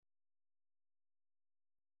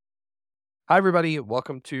Hi, everybody.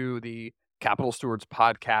 Welcome to the Capital Stewards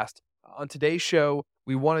podcast. On today's show,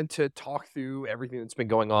 we wanted to talk through everything that's been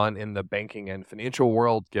going on in the banking and financial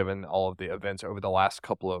world, given all of the events over the last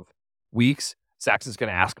couple of weeks. Saxon's going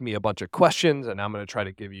to ask me a bunch of questions, and I'm going to try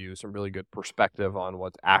to give you some really good perspective on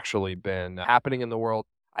what's actually been happening in the world.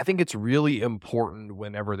 I think it's really important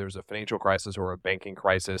whenever there's a financial crisis or a banking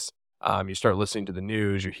crisis. You start listening to the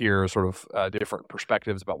news, you hear sort of different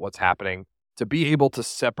perspectives about what's happening. To be able to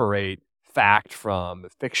separate fact from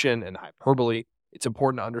fiction and hyperbole, it's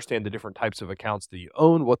important to understand the different types of accounts that you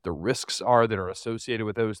own, what the risks are that are associated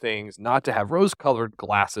with those things, not to have rose-colored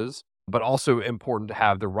glasses, but also important to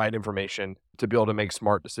have the right information to be able to make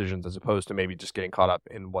smart decisions as opposed to maybe just getting caught up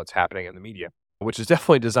in what's happening in the media, which is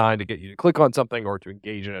definitely designed to get you to click on something or to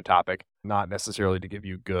engage in a topic, not necessarily to give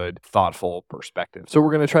you good, thoughtful perspective. So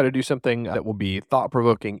we're going to try to do something that will be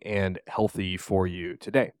thought-provoking and healthy for you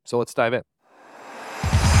today. So let's dive in.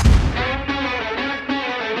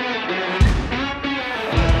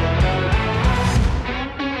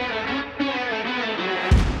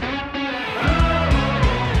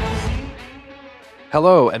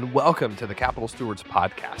 Hello, and welcome to the Capital Stewards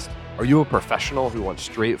podcast. Are you a professional who wants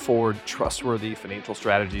straightforward, trustworthy financial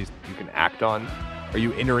strategies that you can act on? Are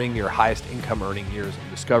you entering your highest income earning years and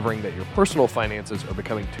discovering that your personal finances are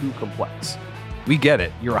becoming too complex? We get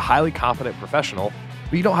it. You're a highly competent professional,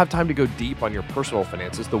 but you don't have time to go deep on your personal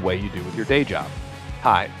finances the way you do with your day job.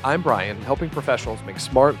 Hi, I'm Brian, and helping professionals make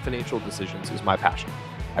smart financial decisions is my passion.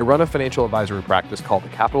 I run a financial advisory practice called the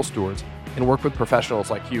Capital Stewards and work with professionals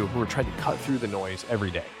like you who are trying to cut through the noise every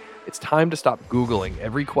day. It's time to stop Googling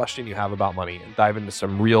every question you have about money and dive into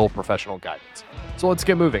some real professional guidance. So let's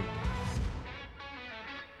get moving.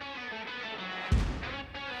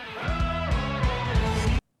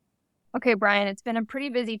 Okay, Brian, it's been a pretty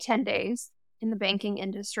busy 10 days in the banking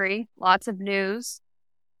industry. Lots of news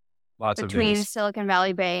between Silicon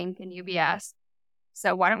Valley Bank and UBS.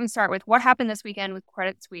 So why don't we start with what happened this weekend with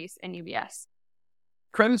Credit Suisse and UBS?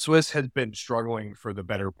 Credit Suisse has been struggling for the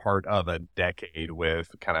better part of a decade with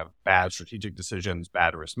kind of bad strategic decisions,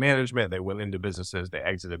 bad risk management. They went into businesses, they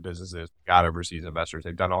exited businesses, got overseas investors.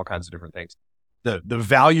 They've done all kinds of different things. The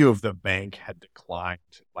value of the bank had declined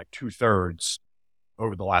like 2/3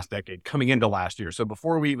 over the last decade coming into last year. So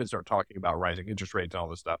before we even start talking about rising interest rates and all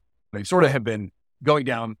this stuff, they sort of have been going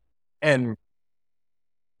down. And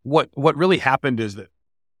what really happened is that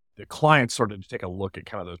the clients started to take a look at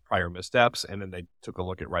kind of those prior missteps, and then they took a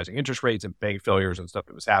look at rising interest rates and bank failures and stuff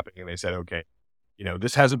that was happening. And they said, okay,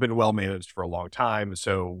 this hasn't been well managed for a long time.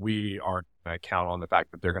 So we aren't going to count on the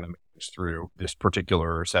fact that they're going to manage through this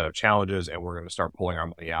particular set of challenges. And we're going to start pulling our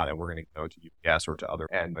money out and we're going to go to UBS or to other.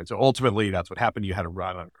 And so ultimately that's what happened. You had a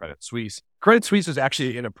run on Credit Suisse. Credit Suisse is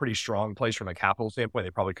actually in a pretty strong place from a capital standpoint.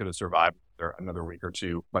 They probably could have survived there another week or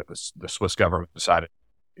two, but the Swiss government decided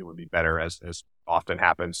it would be better, as often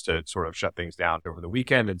happens, to sort of shut things down over the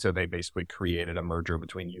weekend. And so they basically created a merger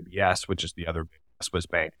between UBS, which is the other Swiss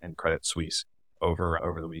bank, and Credit Suisse over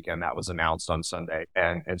the weekend. That was announced on Sunday.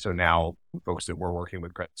 And so now folks that were working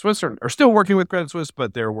with Credit Suisse are still working with Credit Suisse,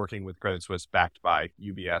 but they're working with Credit Suisse backed by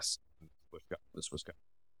UBS, the Swiss government.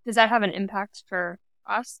 Does that have an impact for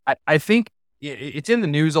us? I think it's in the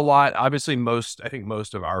news a lot. Obviously, most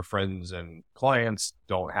of our friends and clients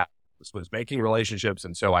don't have Swiss banking relationships.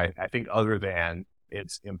 And so I think other than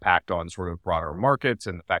its impact on sort of broader markets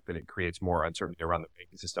and the fact that it creates more uncertainty around the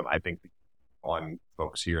banking system, I think on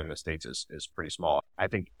folks here in the States is pretty small. I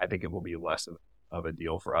think it will be less of a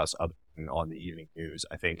deal for us other than on the evening news.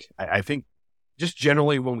 I think just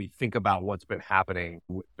generally when we think about what's been happening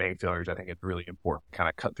with bank failures, I think it's really important to kind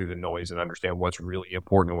of cut through the noise and understand what's really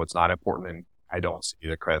important and what's not important. And I don't see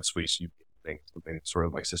the Credit Suisse thing sort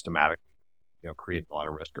of like systematic, creating a lot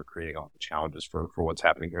of risk or creating all the challenges for what's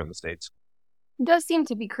happening here in the States. It does seem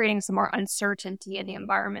to be creating some more uncertainty in the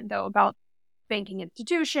environment, though, about banking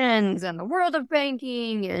institutions and the world of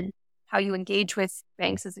banking and how you engage with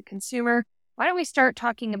banks as a consumer. Why don't we start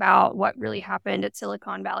talking about what really happened at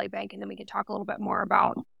Silicon Valley Bank, and then we can talk a little bit more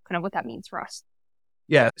about kind of what that means for us.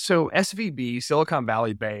 Yeah, so SVB, Silicon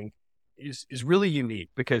Valley Bank, is really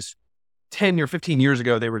unique because 10 or 15 years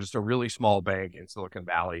ago, they were just a really small bank in Silicon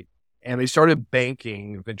Valley. And they started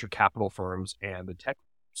banking venture capital firms and the tech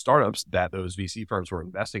startups that those VC firms were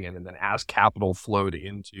investing in. And then as capital flowed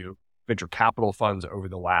into venture capital funds over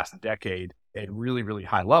the last decade at really, really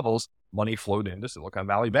high levels, money flowed into Silicon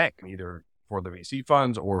Valley Bank, either for the VC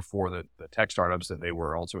funds or for the tech startups that they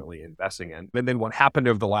were ultimately investing in. And then what happened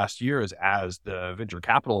over the last year is as the venture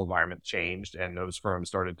capital environment changed and those firms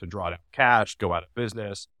started to draw down cash, go out of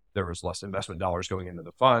business, there was less investment dollars going into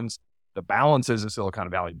the funds. the balances of Silicon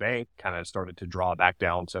Valley Bank kind of started to draw back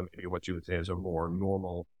down to maybe what you would say is a more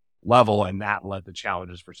normal level, and that led to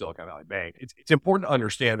challenges for Silicon Valley Bank. It's important to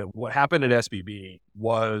understand that what happened at SVB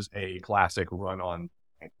was a classic run-on.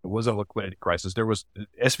 It was a liquidity crisis.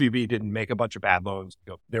 SVB didn't make a bunch of bad loans.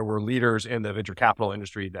 There were leaders in the venture capital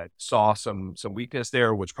industry that saw some weakness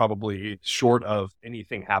there, which probably short of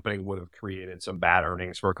anything happening would have created some bad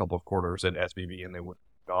earnings for a couple of quarters at SVB, and they would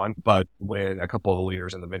have gone. But when a couple of the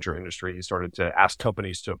leaders in the venture industry started to ask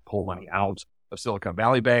companies to pull money out of Silicon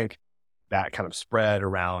Valley Bank, that kind of spread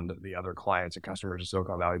around the other clients and customers of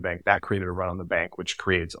Silicon Valley Bank. That created a run on the bank, which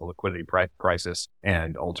creates a liquidity crisis,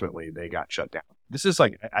 and ultimately they got shut down. This is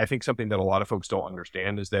I think something that a lot of folks don't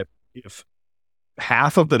understand is that if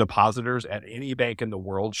half of the depositors at any bank in the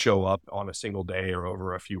world show up on a single day or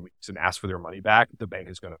over a few weeks and ask for their money back, the bank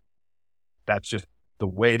is going to, that's just the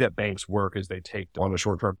way that banks work. Is they take on a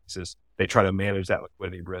short-term basis, they try to manage that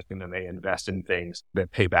liquidity risk, and then they invest in things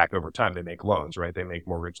that pay back over time. They make loans, right? They make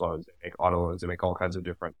mortgage loans, they make auto loans, they make all kinds of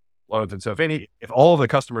different loans. And so if all of the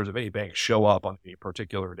customers of any bank show up on a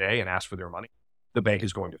particular day and ask for their money, the bank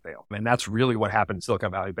is going to fail. And that's really what happened in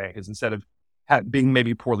Silicon Valley Bank. Is instead of being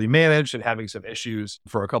maybe poorly managed and having some issues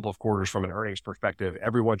for a couple of quarters from an earnings perspective,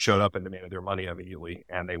 everyone showed up and demanded their money immediately,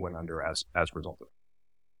 and they went under as a result of it.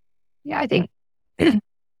 Yeah, I think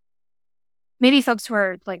maybe folks who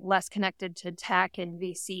are less connected to tech and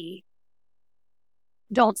VC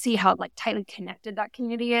don't see how tightly connected that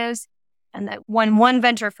community is. And that when one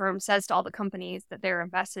venture firm says to all the companies that they're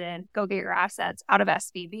invested in, go get your assets out of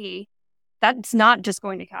SVB, that's not just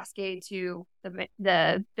going to cascade to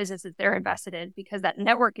the businesses they're invested in, because that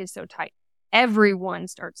network is so tight. Everyone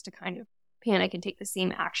starts to kind of panic and take the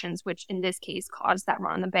same actions, which in this case caused that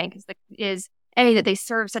run on the bank is that they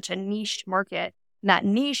serve such a niche market. And that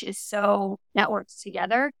niche is so networked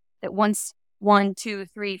together that once 1, 2,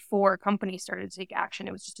 3, 4 companies started to take action,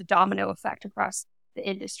 it was just a domino effect across the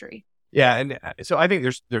industry. Yeah. And so I think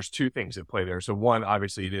there's two things at play there. So one,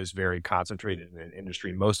 obviously it is very concentrated in an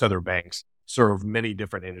industry. Most other banks serve many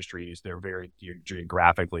different industries. They're very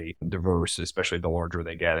geographically diverse, especially the larger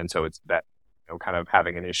they get. And so it's that, kind of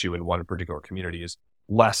having an issue in one particular community is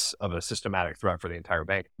less of a systematic threat for the entire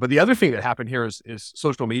bank. But the other thing that happened here is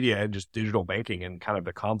social media and just digital banking and kind of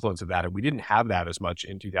the confluence of that. And we didn't have that as much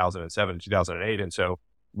in 2007 and 2008. And so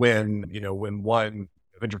when one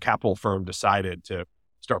venture capital firm decided to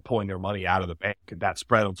start pulling their money out of the bank, that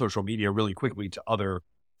spread on social media really quickly to other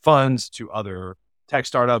funds, to other tech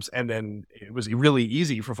startups. And then it was really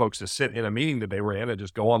easy for folks to sit in a meeting that they were in and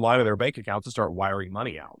just go online to their bank accounts and start wiring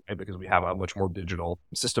money out. And because we have a much more digital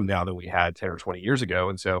system now than we had 10 or 20 years ago.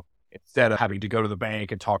 And so instead of having to go to the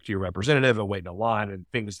bank and talk to your representative and wait in a line and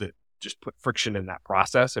things that just put friction in that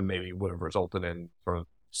process and maybe would have resulted in sort of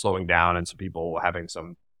slowing down and some people having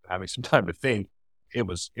some time to think, it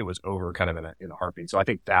was over kind of in a heartbeat. So I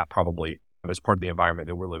think that probably is part of the environment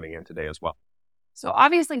that we're living in today as well. So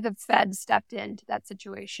obviously the Fed stepped into that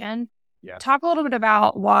situation. Yeah. Talk a little bit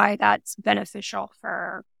about why that's beneficial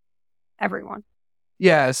for everyone.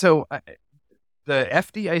 Yeah. So the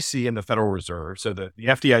FDIC and the Federal Reserve. So the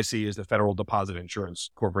FDIC is the Federal Deposit Insurance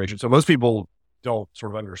Corporation. So most people don't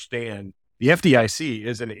sort of understand the FDIC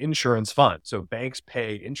is an insurance fund. So banks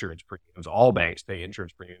pay insurance premiums. All banks pay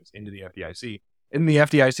insurance premiums into the FDIC. And the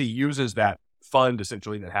FDIC uses that fund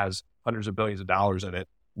essentially that has hundreds of billions of dollars in it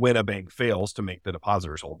when a bank fails to make the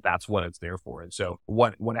depositors whole. That's what it's there for. And so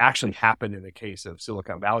what actually happened in the case of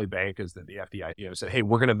Silicon Valley Bank is that the FDIC said, hey,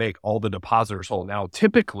 we're going to make all the depositors whole. Now,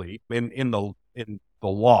 typically in the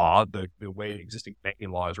law, the way existing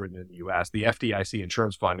banking law is written in the U.S., the FDIC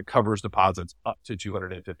insurance fund covers deposits up to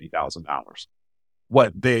 $250,000.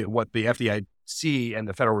 What the FDIC and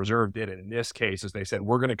the Federal Reserve did in this case is they said,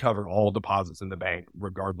 we're going to cover all deposits in the bank,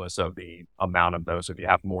 regardless of the amount of those. If you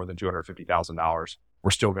have more than $250,000, we're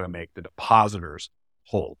still going to make the depositors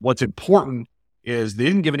whole. What's important is they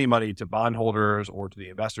didn't give any money to bondholders or to the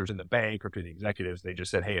investors in the bank or to the executives. They just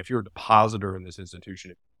said, hey, if you're a depositor in this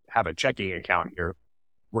institution, have a checking account here,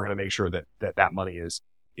 we're going to make sure that money is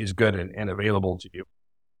good and available to you.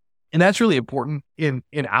 And that's really important in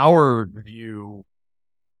our view.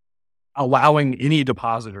 Allowing any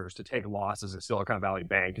depositors to take losses at Silicon Valley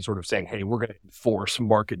Bank and sort of saying, hey, we're going to enforce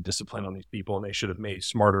market discipline on these people and they should have made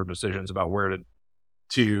smarter decisions about where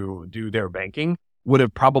to do their banking, would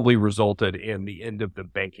have probably resulted in the end of the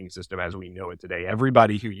banking system as we know it today.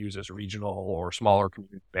 Everybody who uses regional or smaller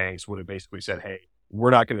community banks would have basically said, hey,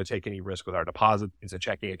 we're not going to take any risk with our deposit. It's a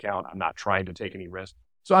checking account. I'm not trying to take any risk.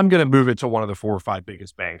 So I'm going to move it to one of the 4 or 5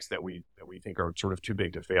 biggest banks that we think are sort of too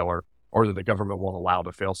big to fail or that the government won't allow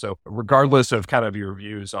to fail. So regardless of kind of your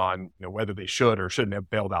views on whether they should or shouldn't have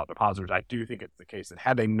bailed out depositors, I do think it's the case that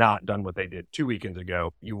had they not done what they did 2 weekends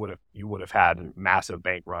ago, you would have had massive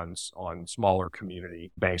bank runs on smaller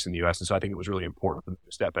community banks in the U.S. And so I think it was really important for them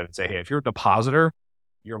to step in and say, hey, if you're a depositor,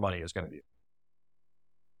 your money is going to be.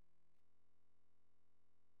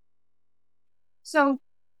 So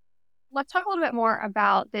let's talk a little bit more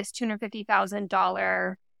about this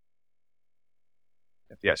 $250,000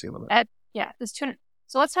 FDIC limit.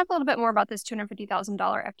 So let's talk a little bit more about this $250,000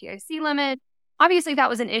 FDIC limit. Obviously, that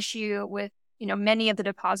was an issue with many of the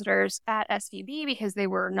depositors at SVB because they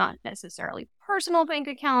were not necessarily personal bank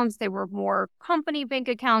accounts. They were more company bank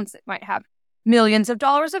accounts that might have millions of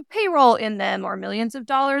dollars of payroll in them or millions of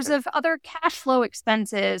dollars of other cash flow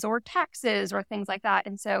expenses or taxes or things like that.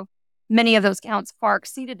 And so many of those accounts far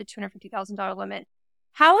exceeded the $250,000 limit.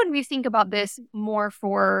 How would we think about this more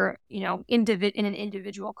for, in an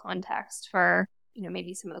individual context for,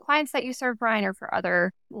 maybe some of the clients that you serve, Brian, or for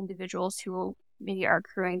other individuals who maybe are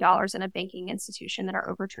accruing dollars in a banking institution that are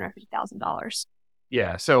over $250,000?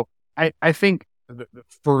 Yeah. So I think the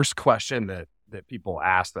first question that people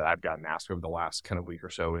ask that I've gotten asked over the last kind of week or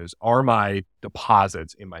so is, are my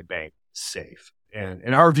deposits in my bank safe?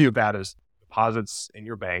 And our view of that is deposits in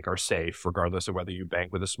your bank are safe, regardless of whether you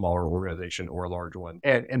bank with a smaller organization or a large one.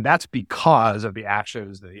 And that's because of the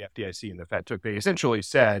actions that the FDIC and the Fed took. They essentially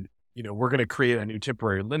said, we're going to create a new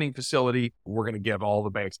temporary lending facility. We're going to give all the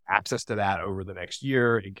banks access to that over the next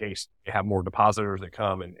year in case you have more depositors that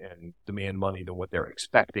come and demand money than what they're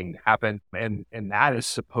expecting to happen. And that is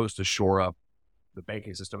supposed to shore up the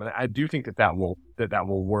banking system. And I do think that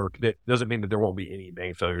will work. That doesn't mean that there won't be any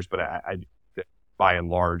bank failures, but I by and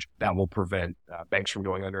large, that will prevent banks from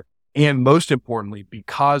going under. And most importantly,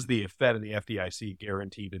 because the Fed and the FDIC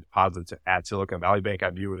guaranteed the deposits at Silicon Valley Bank,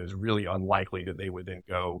 I view it as really unlikely that they would then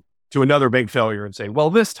go to another bank failure and say,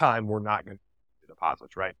 well, this time we're not going to do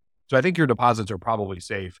deposits, right? So I think your deposits are probably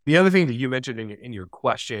safe. The other thing that you mentioned in your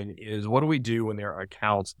question is, what do we do when there are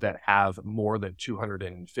accounts that have more than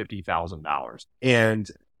 $250,000?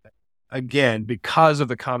 And again, because of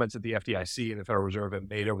the comments that the FDIC and the Federal Reserve have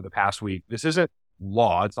made over the past week, this isn't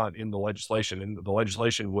law. It's not in the legislation. And the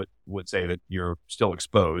legislation would say that you're still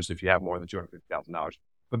exposed if you have more than $250,000.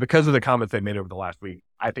 But because of the comments they made over the last week,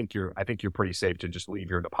 I think you're pretty safe to just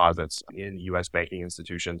leave your deposits in U.S. banking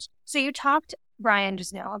institutions. So you talked, Brian,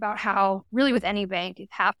 just now about how really with any bank, if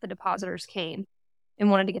half the depositors came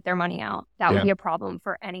and wanted to get their money out, that would be a problem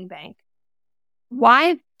for any bank.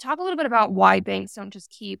 Talk a little bit about why banks don't just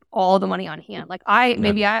keep all the money on hand. Like I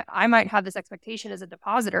might have this expectation as a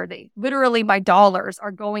depositor that literally my dollars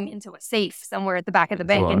are going into a safe somewhere at the back of the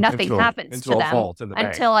bank and nothing happens to them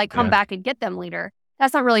until I come back and get them later.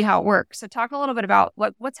 That's not really how it works. So talk a little bit about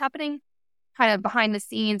what's happening kind of behind the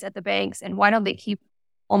scenes at the banks and why don't they keep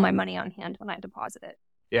all my money on hand when I deposit it?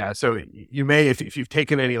 Yeah. So you may, if you've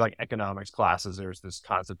taken any like economics classes, there's this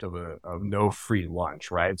concept of no free lunch,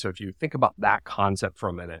 right? So if you think about that concept for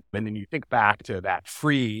a minute, and then you think back to that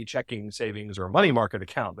free checking, savings, or money market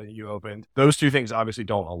account that you opened, those two things obviously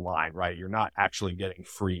don't align, right? You're not actually getting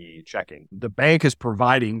free checking. The bank is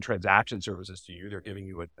providing transaction services to you. They're giving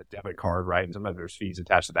you a debit card, right? And sometimes there's fees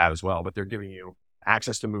attached to that as well, but they're giving you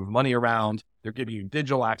access to move money around. They're giving you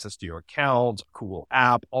digital access to your account, cool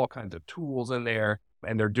app, all kinds of tools in there.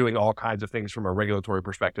 And they're doing all kinds of things from a regulatory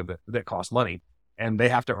perspective that cost money. And they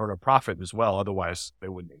have to earn a profit as well. Otherwise, they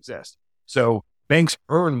wouldn't exist. So banks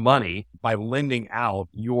earn money by lending out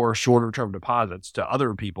your shorter term deposits to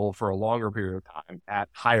other people for a longer period of time at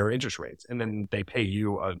higher interest rates. And then they pay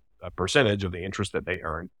you a percentage of the interest that they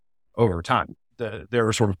earn over time.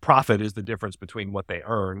 Their sort of profit is the difference between what they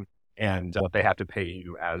earn and what they have to pay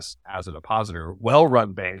you as a depositor.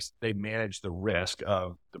 Well-run banks, they manage the risk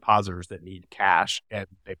of depositors that need cash, and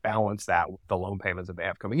they balance that with the loan payments that they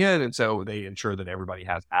have coming in. And so they ensure that everybody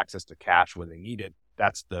has access to cash when they need it.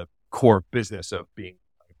 That's the core business of being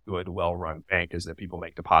a good, well-run bank, is that people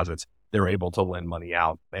make deposits. They're able to lend money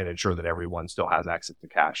out and ensure that everyone still has access to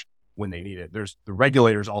cash when they need it. The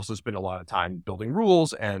regulators also spend a lot of time building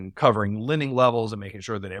rules and covering lending levels and making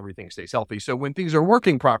sure that everything stays healthy. So when things are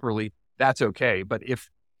working properly, that's okay. But if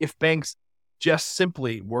banks just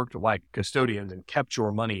simply worked like custodians and kept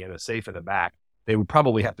your money in a safe in the back, they would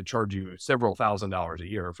probably have to charge you several $1,000s a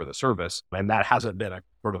year for the service. And that hasn't been a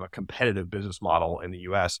sort of a competitive business model in the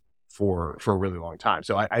US for a really long time.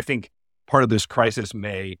 So I think part of this crisis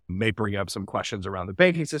may bring up some questions around the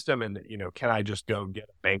banking system and, can I just go get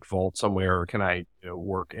a bank vault somewhere? Or can I,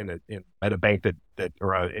 work at a bank that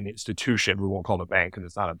or an institution? We won't call it a bank because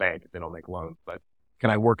it's not a bank. They don't make loans, but can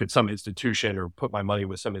I work at some institution or put my money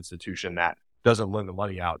with some institution that doesn't lend the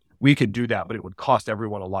money out. We could do that, but it would cost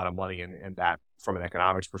everyone a lot of money, and that, from an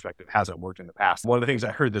economics perspective, hasn't worked in the past. One of the things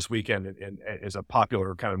I heard this weekend, and is a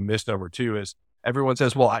popular kind of misnomer too, is everyone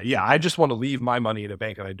says, well, I just want to leave my money in a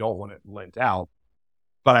bank and I don't want it lent out,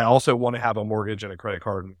 but I also want to have a mortgage and a credit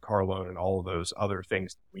card and car loan and all of those other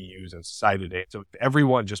things that we use in society today. So if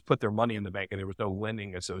everyone just put their money in the bank and there was no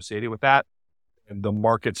lending associated with that, and the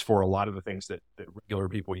markets for a lot of the things that regular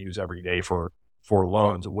people use every day for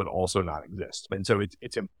loans would also not exist. And so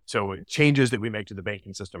so changes that we make to the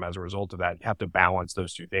banking system as a result of that, you have to balance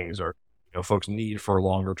those two things, or folks' need for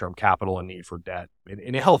longer term capital and need for debt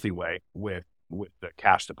in a healthy way with the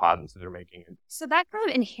cash deposits that they're making. So that kind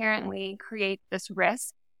of inherently creates this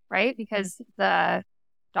risk, right? Because the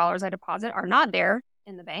dollars I deposit are not there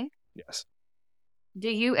in the bank. Yes. Do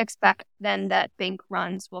you expect then that bank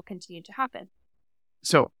runs will continue to happen?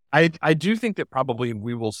 So I do think that probably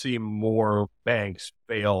we will see more banks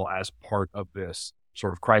fail as part of this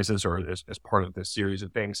sort of crisis, or as part of this series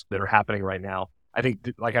of things that are happening right now. I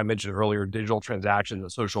think, like I mentioned earlier, digital transactions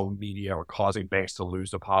and social media are causing banks to lose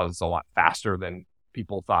deposits a lot faster than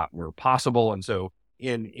people thought were possible. And so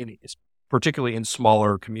particularly in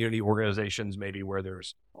smaller community organizations, maybe where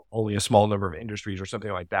there's only a small number of industries or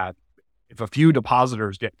something like that, if a few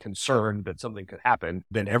depositors get concerned that something could happen,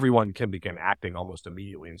 then everyone can begin acting almost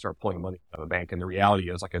immediately and start pulling money out of the bank. And the reality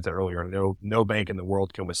is, like I said earlier, no bank in the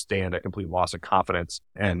world can withstand a complete loss of confidence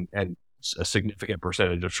and a significant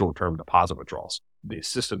percentage of short-term deposit withdrawals. The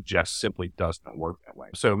system just simply does not work that way.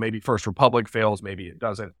 So maybe First Republic fails, maybe it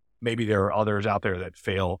doesn't. Maybe there are others out there that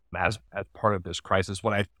fail as part of this crisis.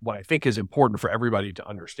 What I think is important for everybody to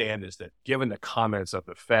understand is that, given the comments of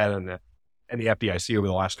the Fed and the FDIC over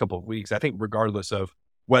the last couple of weeks, I think regardless of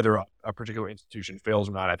whether a particular institution fails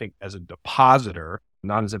or not, I think as a depositor,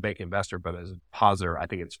 not as a bank investor, but as a depositor, I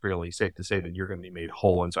think it's fairly safe to say that you're going to be made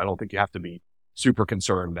whole. And so I don't think you have to be super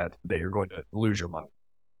concerned that you're going to lose your money.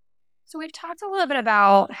 So we've talked a little bit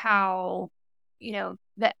about how,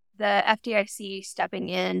 the FDIC stepping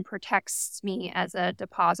in protects me as a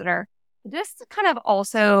depositor. This kind of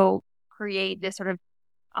also create this sort of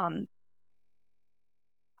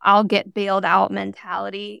I'll get bailed out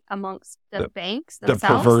mentality amongst the banks themselves. The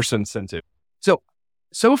perverse incentive.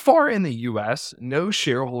 So far in the U.S., no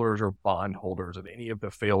shareholders or bondholders of any of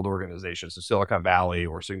the failed organizations, the Silicon Valley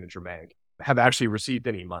or Signature Bank, have actually received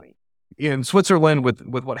any money. In Switzerland, with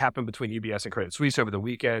what happened between UBS and Credit Suisse over the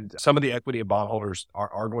weekend, some of the equity and bondholders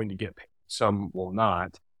are going to get paid. Some will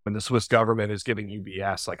not. And the Swiss government is giving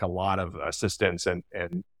UBS a lot of assistance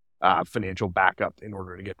and financial backup in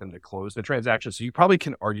order to get them to close the transaction. So you probably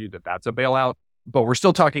can argue that that's a bailout, but we're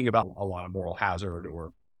still talking about a lot of moral hazard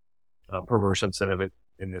or perverse incentive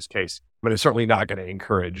in this case. But it's certainly not going to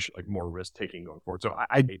encourage more risk taking going forward. So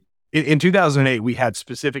in 2008, we had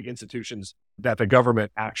specific institutions that the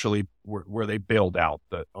government actually where they bailed out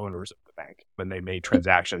the owners of the bank when they made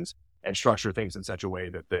transactions and structured things in such a way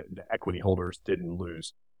that the equity holders didn't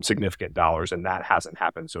lose significant dollars. And that hasn't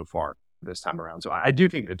happened so far this time around. So I do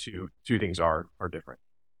think the two things are different.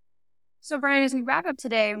 So Brian, as we wrap up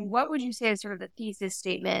today, what would you say is sort of the thesis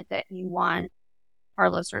statement that you want our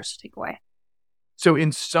listeners to take away? So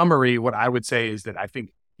in summary, what I would say is that I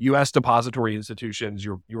think U.S. depository institutions,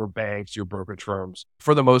 your banks, your brokerage firms,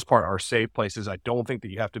 for the most part, are safe places. I don't think that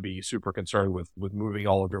you have to be super concerned with moving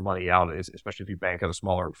all of your money out, especially if you bank at a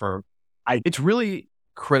smaller firm. It's really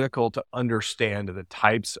critical to understand the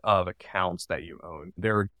types of accounts that you own.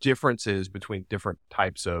 There are differences between different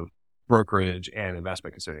types of brokerage and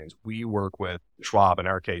investment custodians. We work with Schwab in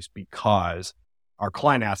our case because our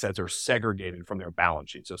client assets are segregated from their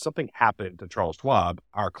balance sheet. So if something happened to Charles Schwab,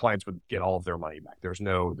 our clients would get all of their money back. There's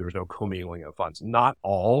no commingling of funds. Not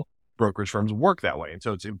all brokerage firms work that way. And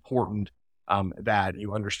so it's important that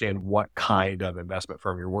you understand what kind of investment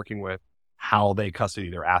firm you're working with, how they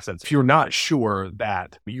custody their assets. If you're not sure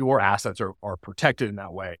that your assets are protected in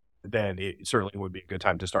that way, then it certainly would be a good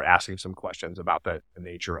time to start asking some questions about the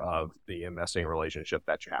nature of the investing relationship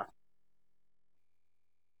that you have.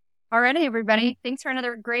 All right, everybody. Thanks for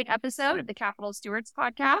another great episode of the Capital Stewards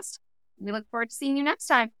Podcast. We look forward to seeing you next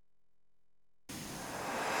time.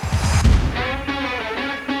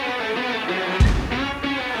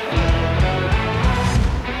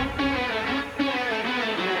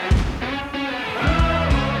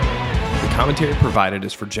 Commentary provided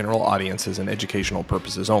is for general audiences and educational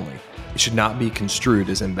purposes only. It should not be construed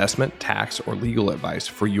as investment, tax, or legal advice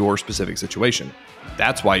for your specific situation.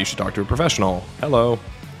 That's why you should talk to a professional. Hello.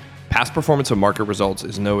 Past performance of market results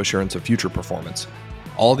is no assurance of future performance.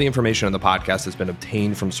 All the information on the podcast has been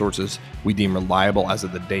obtained from sources we deem reliable as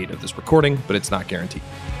of the date of this recording, but it's not guaranteed.